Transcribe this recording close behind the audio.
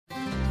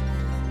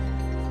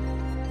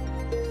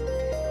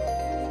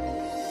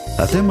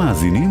אתם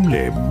מאזינים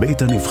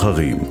לבית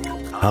הנבחרים,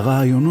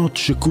 הרעיונות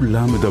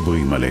שכולם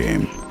מדברים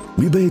עליהם,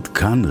 מבית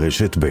כאן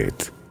רשת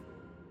בית.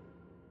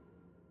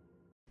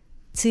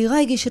 צעירה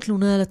הגישה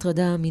תלונה על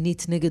הטרדה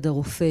מינית נגד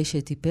הרופא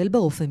שטיפל בה,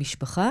 רופא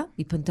משפחה.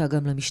 היא פנתה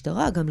גם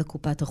למשטרה, גם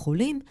לקופת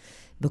החולים.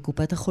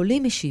 בקופת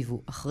החולים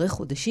השיבו אחרי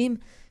חודשים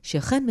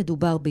שאכן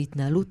מדובר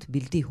בהתנהלות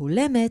בלתי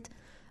הולמת,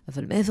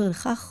 אבל מעבר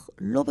לכך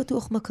לא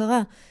בטוח מה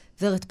קרה.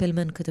 ורד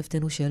פלמן,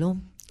 כתבתנו שלום.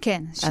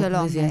 כן, שלום,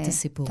 את מביאה את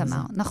הסיפור תמר,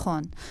 הזה.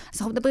 נכון.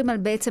 אז אנחנו מדברים על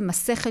בעצם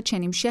מסכת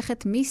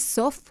שנמשכת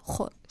מסוף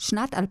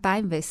שנת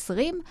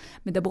 2020,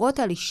 מדברות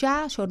על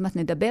אישה שעוד מעט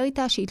נדבר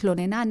איתה,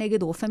 שהתלוננה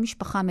נגד רופא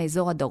משפחה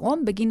מאזור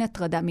הדרום, בגין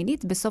הטרדה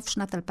מינית בסוף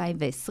שנת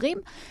 2020.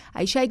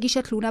 האישה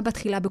הגישה תלונה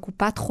בתחילה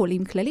בקופת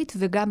חולים כללית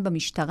וגם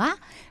במשטרה.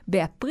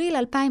 באפריל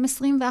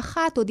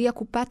 2021 הודיעה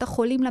קופת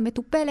החולים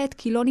למטופלת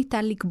כי לא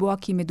ניתן לקבוע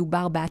כי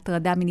מדובר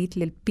בהטרדה מינית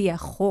לפי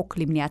החוק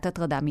למניעת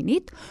הטרדה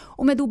מינית,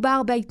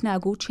 ומדובר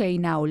בהתנהגות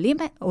שאינה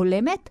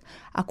הולמת.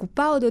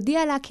 הקופה עוד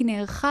הודיעה לה כי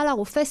נערכה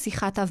לרופא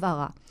שיחת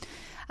הבהרה.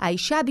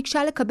 האישה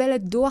ביקשה לקבל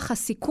את דוח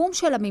הסיכום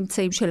של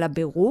הממצאים של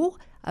הבירור,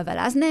 אבל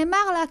אז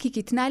נאמר לה כי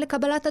כתנאי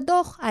לקבלת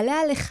הדוח עליה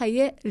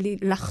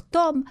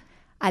לחתום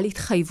על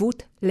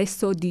התחייבות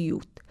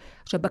לסודיות.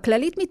 עכשיו,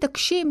 בכללית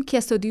מתעקשים כי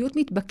הסודיות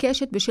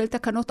מתבקשת בשל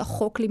תקנות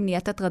החוק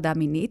למניעת הטרדה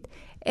מינית,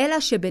 אלא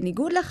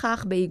שבניגוד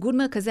לכך, באיגוד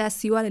מרכזי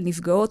הסיוע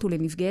לנפגעות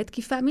ולנפגעי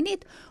תקיפה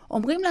מינית,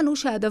 אומרים לנו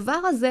שהדבר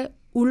הזה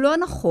הוא לא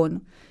נכון,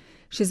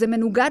 שזה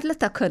מנוגד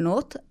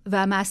לתקנות,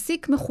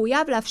 והמעסיק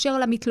מחויב לאפשר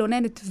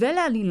למתלוננת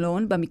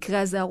ולנילון,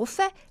 במקרה הזה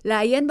הרופא,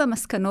 לעיין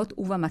במסקנות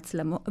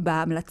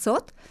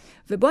ובהמלצות.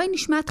 ובואי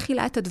נשמע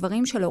תחילה את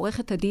הדברים של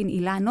עורכת הדין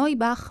הילה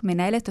נויבך,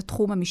 מנהלת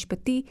התחום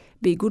המשפטי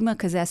באיגוד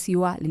מרכזי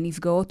הסיוע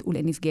לנפגעות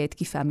ולנפגעי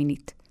תקיפה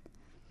מינית.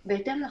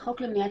 בהתאם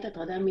לחוק למניעת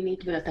הטרדה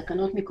מינית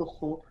ולתקנות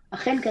מכוחו,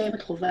 אכן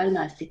קיימת חובה על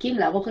מעסיקים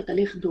לערוך את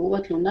הליך בירור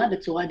התלונה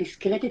בצורה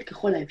דיסקרטית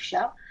ככל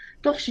האפשר,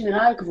 תוך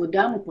שמירה על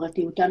כבודם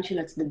ופרטיותם של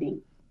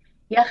הצדדים.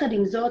 יחד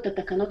עם זאת,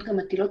 התקנות גם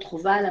מטילות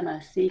חובה על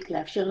המעסיק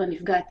לאפשר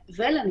לנפגעת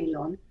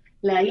ולנילון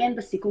לעיין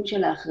בסיכום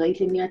של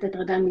האחראית למניעת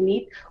הטרדה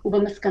מינית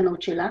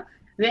ובמסקנות שלה,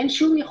 ואין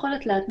שום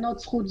יכולת להתנות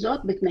זכות זאת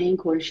בתנאים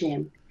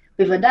כלשהם.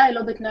 בוודאי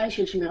לא בתנאי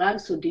של שמירה על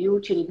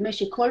סודיות, שנדמה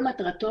שכל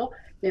מטרתו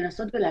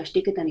לנסות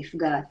ולהשתיק את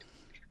הנפגעת.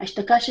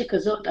 השתקה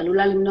שכזאת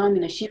עלולה למנוע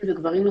מנשים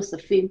וגברים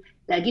נוספים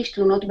להגיש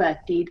תלונות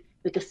בעתיד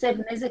ותסב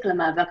נזק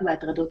למאבק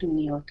בהטרדות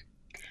מיניות.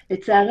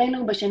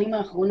 לצערנו, בשנים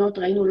האחרונות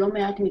ראינו לא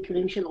מעט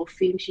מקרים של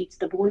רופאים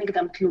שהצטברו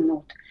נגדם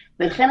תלונות,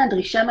 ולכן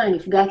הדרישה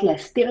מהנפגעת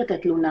להסתיר את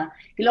התלונה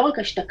היא לא רק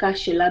השתקה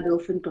שלה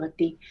באופן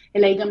פרטי,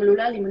 אלא היא גם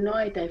עלולה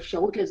למנוע את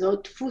האפשרות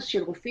לזהות דפוס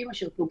של רופאים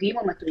אשר פוגעים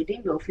או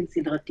מטרידים באופן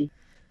סדרתי.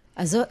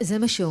 אז זה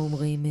מה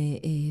שאומרים,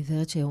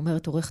 ורד,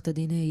 שאומרת עורכת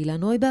הדין הילה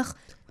נויבך.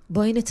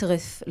 בואי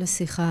נצרף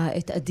לשיחה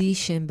את עדי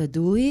שם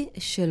בדוי.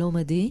 שלום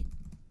עדי.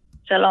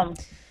 שלום.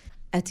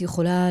 את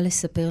יכולה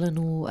לספר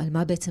לנו על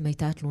מה בעצם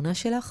הייתה התלונה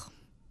שלך?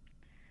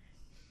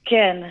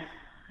 כן,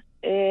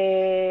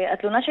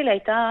 התלונה שלי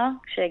הייתה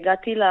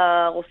כשהגעתי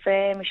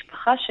לרופא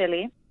משפחה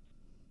שלי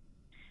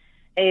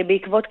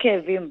בעקבות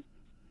כאבים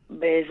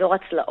באזור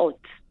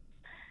הצלעות.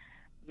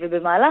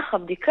 ובמהלך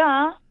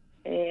הבדיקה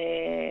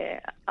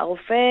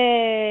הרופא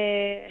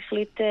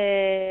החליט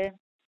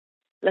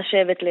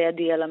לשבת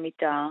לידי על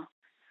המיטה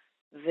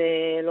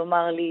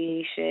ולומר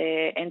לי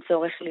שאין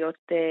צורך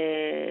להיות,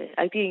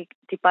 הייתי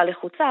טיפה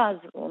לחוצה, אז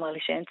הוא אמר לי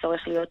שאין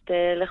צורך להיות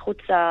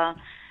לחוצה,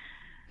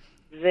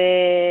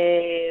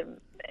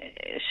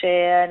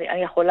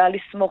 שאני יכולה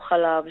לסמוך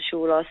עליו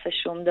שהוא לא עושה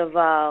שום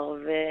דבר,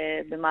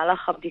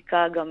 ובמהלך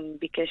הבדיקה גם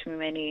ביקש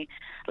ממני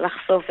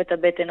לחשוף את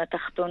הבטן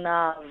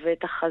התחתונה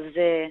ואת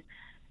החזה,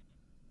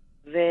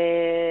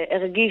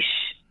 והרגיש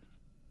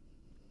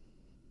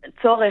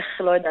צורך,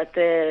 לא יודעת,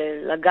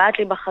 לגעת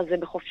לי בחזה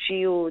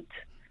בחופשיות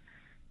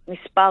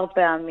מספר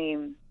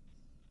פעמים.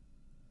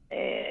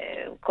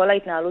 כל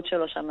ההתנהלות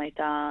שלו שם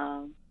הייתה...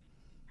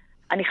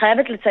 אני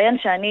חייבת לציין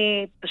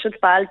שאני פשוט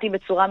פעלתי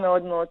בצורה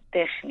מאוד מאוד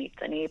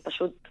טכנית. אני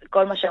פשוט,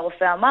 כל מה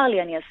שהרופא אמר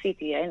לי, אני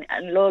עשיתי.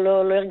 אני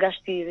לא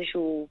הרגשתי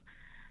איזשהו...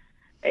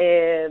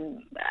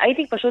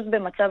 הייתי פשוט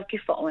במצב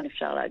קיפאון,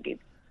 אפשר להגיד.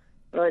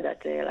 לא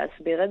יודעת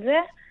להסביר את זה.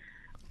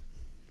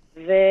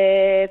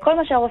 וכל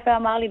מה שהרופא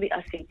אמר לי,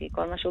 עשיתי.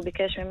 כל מה שהוא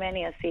ביקש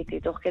ממני, עשיתי.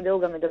 תוך כדי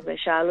הוא גם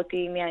שאל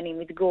אותי מי אני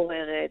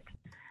מתגוררת.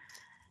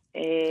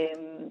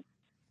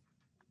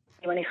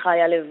 אם אני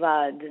חיה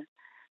לבד.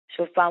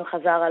 שוב פעם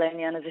חזר על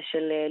העניין הזה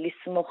של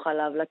לסמוך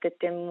עליו,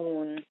 לתת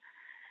אמון.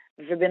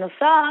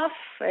 ובנוסף,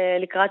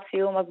 לקראת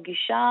סיום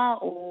הפגישה,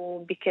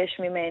 הוא ביקש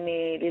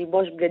ממני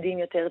ללבוש בגדים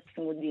יותר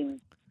צמודים.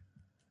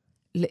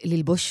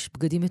 ללבוש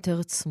בגדים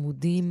יותר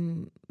צמודים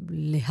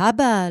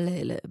להבא?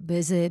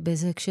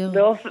 באיזה הקשר?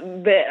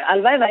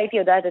 הלוואי והייתי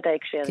יודעת את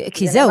ההקשר.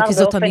 כי זהו, כי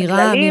זאת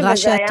אמירה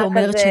שאת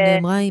אומרת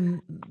שנאמרה,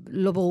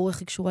 לא ברור איך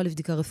היא קשורה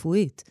לבדיקה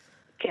רפואית.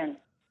 כן,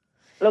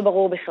 לא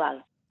ברור בכלל.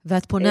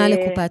 ואת פונה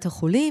לקופת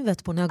החולים,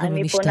 ואת פונה גם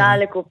למשטרה.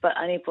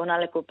 אני פונה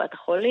לקופת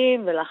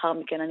החולים, ולאחר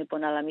מכן אני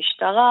פונה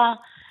למשטרה.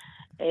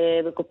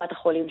 בקופת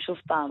החולים שוב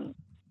פעם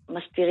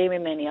מסתירים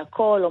ממני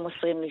הכל, לא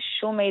מוסרים לי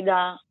שום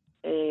מידע.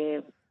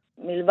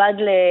 מלבד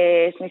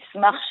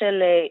למסמך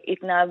של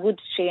התנהגות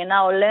שאינה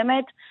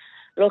הולמת,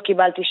 לא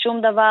קיבלתי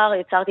שום דבר,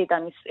 יצרתי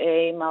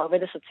עם העובד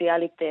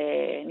הסוציאלית,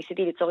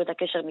 ניסיתי ליצור את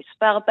הקשר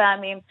מספר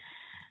פעמים,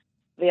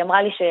 והיא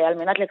אמרה לי שעל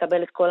מנת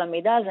לקבל את כל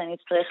המידע הזה, אני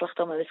צריך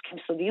לחתום על הסכם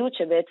סודיות,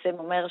 שבעצם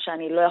אומר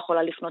שאני לא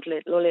יכולה לפנות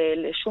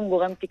לשום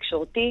גורם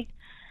תקשורתי,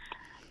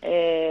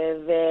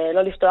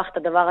 ולא לפתוח את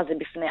הדבר הזה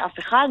בפני אף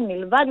אחד,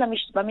 מלבד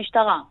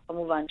במשטרה,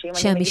 כמובן.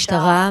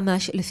 שהמשטרה,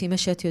 לפי מה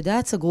שאת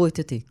יודעת, סגרו את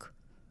התיק.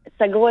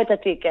 סגרו את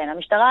התיק, כן.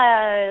 המשטרה,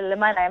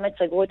 למען האמת,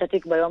 סגרו את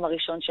התיק ביום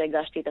הראשון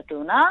שהגשתי את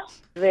התלונה,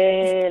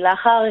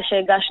 ולאחר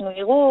שהגשנו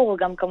ערעור,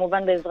 גם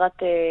כמובן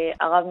בעזרת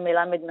הרב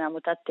מלמד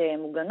מעמותת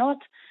מוגנות,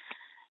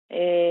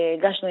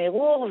 הגשנו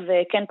ערעור,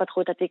 וכן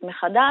פתחו את התיק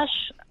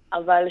מחדש,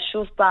 אבל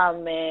שוב פעם,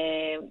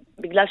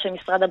 בגלל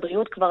שמשרד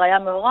הבריאות כבר היה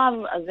מעורב,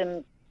 אז הם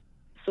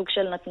סוג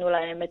של נתנו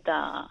להם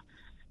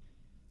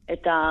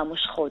את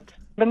המושכות.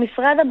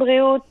 במשרד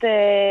הבריאות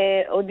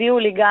הודיעו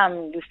לי גם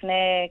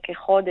לפני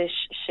כחודש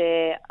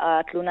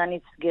שהתלונה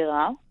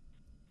נסגרה,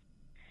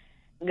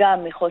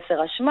 גם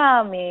מחוסר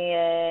אשמה,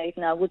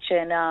 מהתנהגות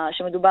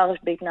שמדובר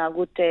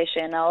בהתנהגות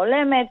שאינה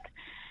הולמת.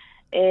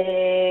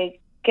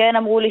 כן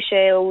אמרו לי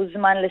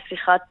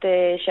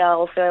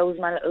שהרופא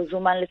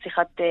זומן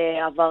לשיחת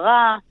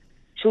העברה,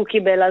 שהוא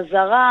קיבל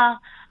הזרה.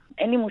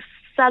 אין לי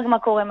מושג מה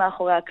קורה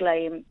מאחורי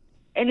הקלעים.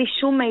 אין לי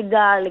שום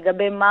מידע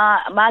לגבי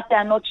מה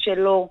הטענות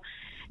שלו,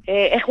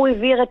 איך הוא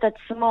העביר את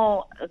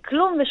עצמו,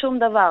 כלום ושום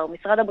דבר.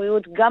 משרד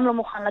הבריאות גם לא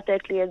מוכן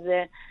לתת לי את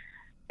זה.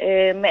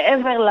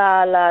 מעבר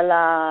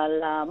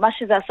למה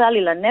שזה עשה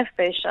לי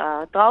לנפש,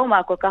 הטראומה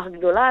הכל כך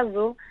גדולה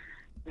הזו,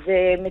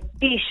 זה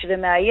מתיש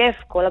ומעייף,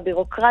 כל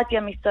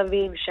הבירוקרטיה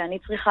מסביב, שאני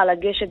צריכה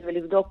לגשת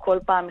ולבדוק כל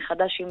פעם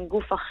מחדש עם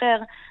גוף אחר,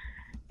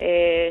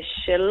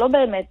 שלא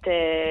באמת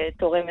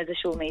תורם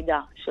איזשהו מידע,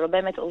 שלא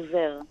באמת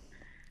עוזר.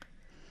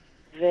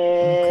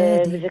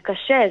 וזה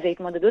קשה, זו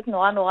התמודדות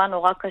נורא נורא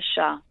נורא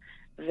קשה.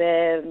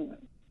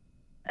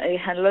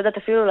 ואני לא יודעת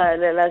אפילו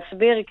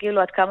להסביר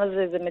כאילו עד כמה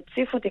זה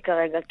מציף אותי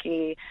כרגע,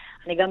 כי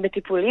אני גם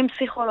בטיפולים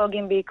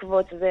פסיכולוגיים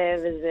בעקבות זה,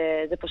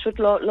 וזה פשוט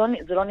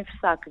זה לא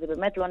נפסק, זה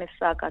באמת לא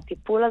נפסק.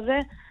 הטיפול הזה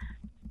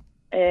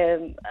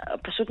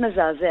פשוט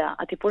מזעזע.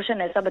 הטיפול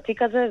שנעשה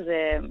בתיק הזה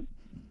זה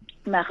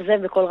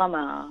מאכזב בכל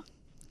רמה.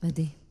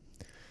 מדהים.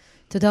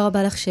 תודה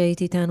רבה לך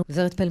שהייתי איתנו.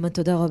 ורד פלמן,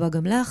 תודה רבה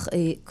גם לך.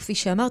 כפי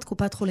שאמרת,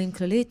 קופת חולים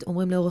כללית,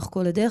 אומרים לאורך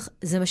כל הדרך,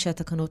 זה מה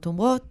שהתקנות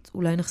אומרות.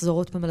 אולי נחזור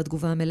עוד פעם על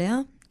התגובה המלאה?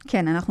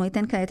 כן, אנחנו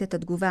ניתן כעת את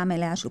התגובה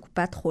המלאה של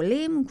קופת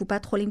חולים.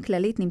 קופת חולים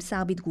כללית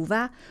נמסר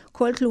בתגובה,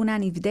 כל תלונה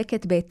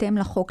נבדקת בהתאם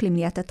לחוק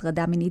למניעת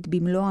הטרדה מינית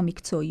במלוא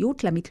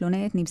המקצועיות.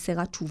 למתלוננת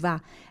נמסרה תשובה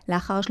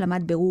לאחר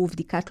השלמת בירור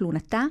ובדיקת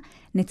תלונתה.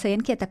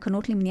 נציין כי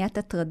התקנות למניעת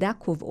הטרדה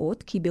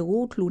קובעות כי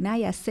בירור תלונה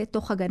יעשה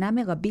תוך הגנה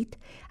מרבית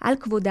על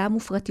כבודם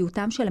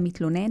ופרטיותם של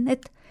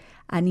המתלוננת,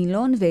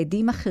 הנילון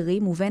ועדים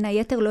אחרים, ובין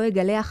היתר לא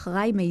יגלה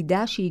אחראי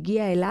מידע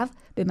שהגיע אליו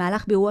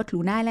במהלך בירור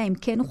התלונה, אלא אם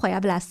כן הוא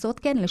חייב לעשות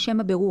כן לשם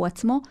הבירור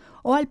עצמו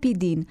או על פי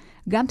דין.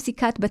 גם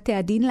פסיקת בתי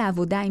הדין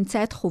לעבודה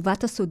ימצא את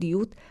חובת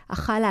הסודיות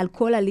החלה על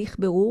כל הליך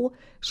בירור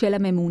של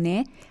הממונה.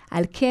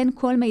 על כן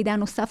כל מידע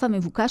נוסף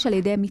המבוקש על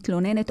ידי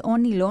מתלוננת או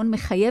נילון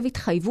מחייב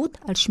התחייבות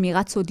על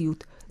שמירת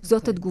סודיות.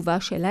 זאת התגובה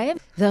שלהם.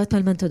 ורד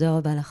פלמן, תודה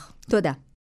רבה לך. תודה.